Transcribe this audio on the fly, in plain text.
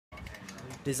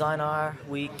DesignAR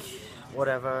week,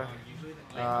 whatever.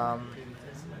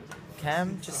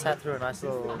 Cam just sat through a nice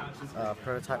little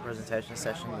prototype presentation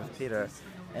session with Peter,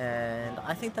 and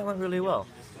I think that went really well.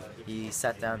 He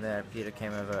sat down there, Peter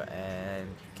came over, and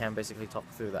Cam basically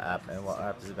talked through the app and what our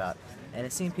app is about, and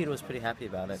it seemed Peter was pretty happy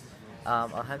about it.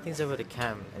 I'll hand things over to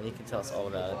Cam, and you can tell us all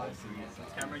about it.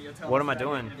 What am I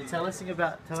doing? You're telling us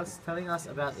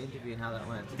about the interview and how that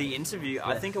went. The interview,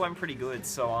 I think it went pretty good.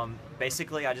 So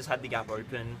basically, I just had the app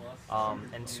open,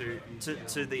 and to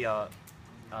the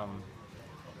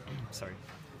sorry,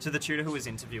 to the tutor who was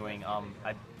interviewing,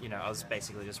 I was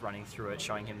basically just running through it,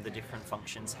 showing him the different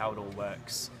functions, how it all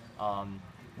works,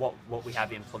 what we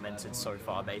have implemented so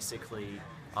far, basically.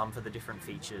 For the different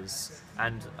features,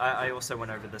 and I also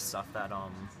went over the stuff that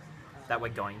that we're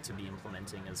going to be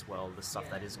implementing as well, the stuff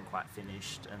that isn't quite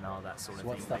finished and all that sort of thing.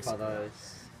 What stuff are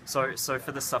those? So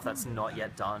for the stuff that's not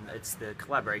yet done, it's the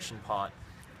collaboration part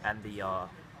and the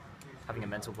having a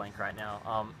mental blank right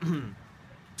now.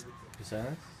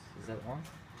 Personas? Is that one?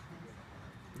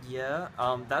 Yeah,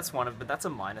 that's one of, but that's a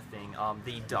minor thing.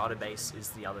 The database is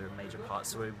the other major part,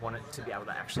 so we want it to be able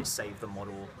to actually save the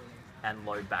model and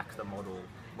load back the model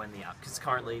when the app, because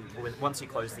currently once you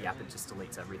close the app it just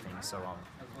deletes everything, so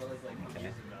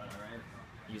Okay.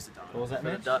 Use the data. What was that,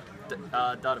 Mitch?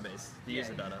 Database, the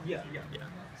user data. Yeah.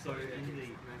 So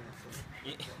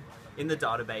in the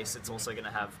database it's also going to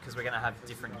have, because we're going to have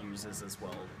different users as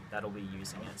well that'll be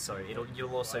using it, so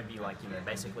you'll also be like,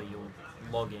 basically you'll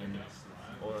log in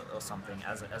or something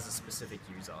as a specific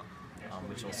user,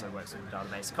 which also works with the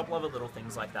database. A couple other little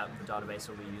things like that the database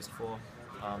will be used for.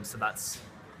 So that's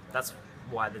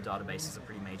why the database is a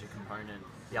pretty major component.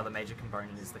 The other major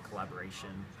component is the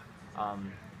collaboration.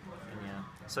 And yeah,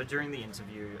 so during the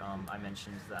interview, I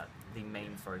mentioned that the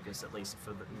main focus, at least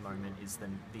for the moment, is the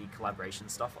collaboration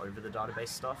stuff over the database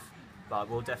stuff. But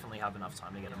we'll definitely have enough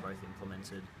time to get them both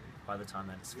implemented by the time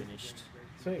that it's finished.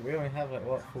 Sweet, we only have like,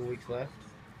 what, 4 weeks left?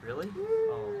 Really?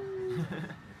 Oh.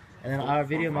 And then our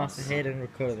video master Hayden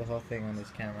recorded the whole thing on his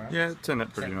camera. Yeah, it turned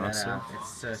out pretty nice. It's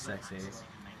so sexy.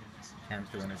 Cam's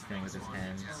doing his thing with his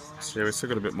hands. So yeah, we still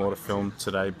got a bit more to film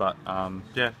today, but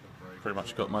yeah, pretty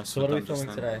much got most of it done. So what are we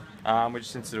filming today? We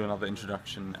just need to do another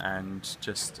introduction and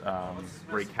just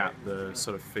recap the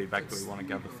sort of feedback that we want to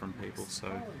gather from people.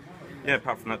 So yeah,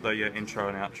 apart from that though, yeah, intro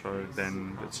and outro,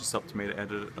 then it's just up to me to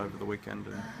edit it over the weekend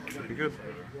and it should be good.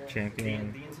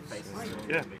 Champion.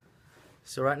 Yeah.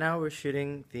 So right now we're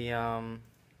shooting the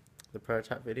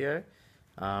prototype video.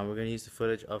 We're going to use the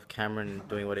footage of Cameron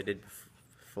doing what he did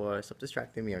before. Stop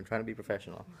distracting me, I'm trying to be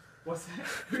professional. What's that?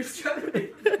 Who's trying to be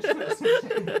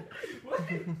professional? What?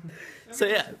 So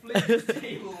yeah,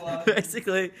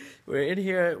 basically we're in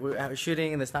here, we're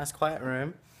shooting in this nice quiet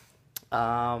room.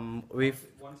 We've...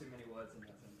 One too many words in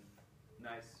that sentence.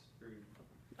 Nice room.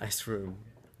 Nice room.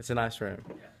 It's a nice room.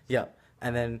 Yeah. Yep.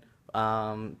 And then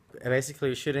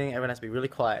basically shooting, everyone has to be really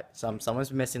quiet.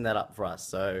 Someone's messing that up for us,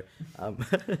 so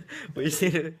we just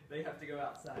need to... They have to go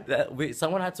outside.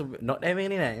 Someone had to, not naming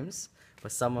any names,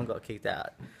 but someone got kicked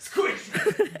out. Squish!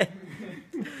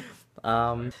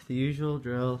 The usual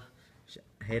drill.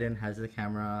 Hayden has the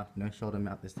camera, no shoulder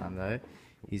mount this time though.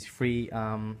 He's free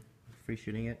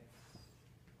shooting it.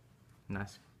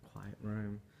 Nice quiet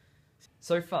room.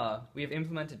 So far, we have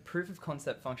implemented proof of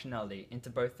concept functionality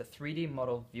into both the 3D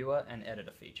model viewer and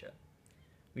editor feature.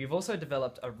 We have also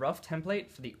developed a rough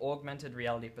template for the augmented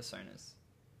reality personas.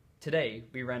 Today,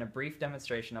 we ran a brief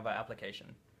demonstration of our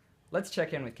application. Let's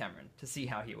check in with Cameron to see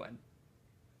how he went.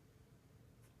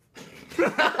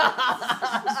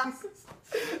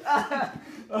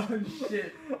 Oh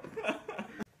shit.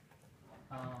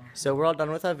 So we're all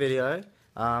done with our video.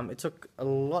 It took a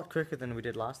lot quicker than we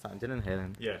did last time, didn't it,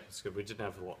 Hayden? Yeah, it's good. We didn't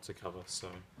have a lot to cover, so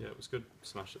yeah, it was good.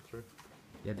 Smashed it through.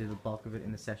 Yeah, did the bulk of it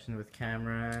in the session with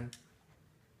Cameron.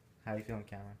 How are you feeling,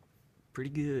 Cameron? Pretty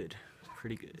good.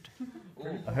 Pretty good.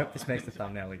 I hope this makes the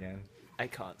thumbnail again. I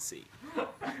can't see.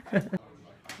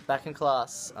 Back in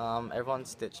class,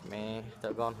 everyone's ditched me.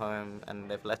 They've gone home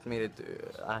and they've left me to do.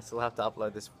 I still have to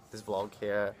upload this vlog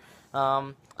here.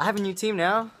 I have a new team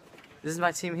now. This is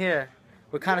my team here.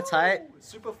 We're kind of tight.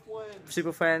 Super friends.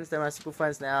 Super friends. They're my super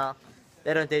friends now.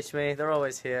 They don't ditch me. They're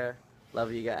always here.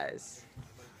 Love you guys.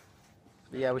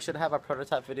 But yeah, we should have our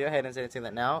prototype video. Hayden's editing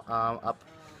that now. Up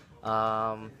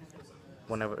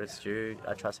whenever it's due.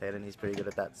 I trust Hayden. He's pretty good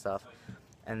at that stuff.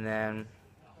 And then,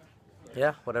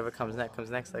 yeah, whatever comes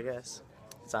next, I guess.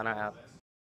 Sign out.